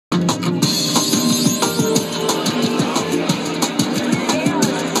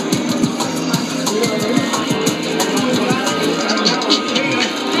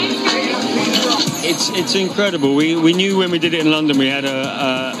It's incredible. We knew when we did it in London we had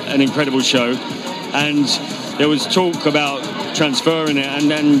an incredible show, and there was talk about transferring it, and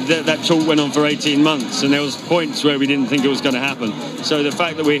that talk went on for 18 months, and there was points where we didn't think it was going to happen. So the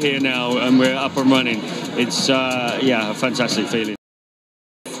fact that we're here now and we're up and running, it's a fantastic feeling.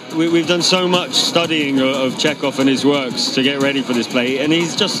 We've done so much studying of Chekhov and his works to get ready for this play, and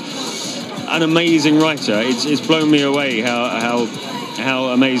he's just an amazing writer. It's blown me away how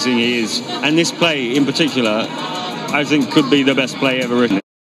amazing he is, and this play in particular I think could be the best play ever written.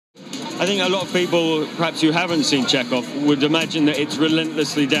 I think a lot of people, perhaps who haven't seen Chekhov, would imagine that it's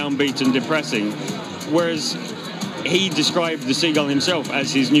relentlessly downbeat and depressing, whereas he described The Seagull himself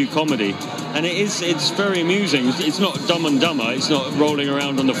as his new comedy, and it's very amusing. It's not Dumb and Dumber, it's not rolling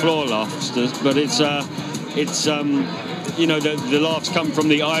around on the floor laughter, but it's you know, the laughs come from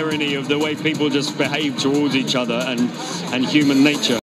the irony of the way people just behave towards each other and human nature.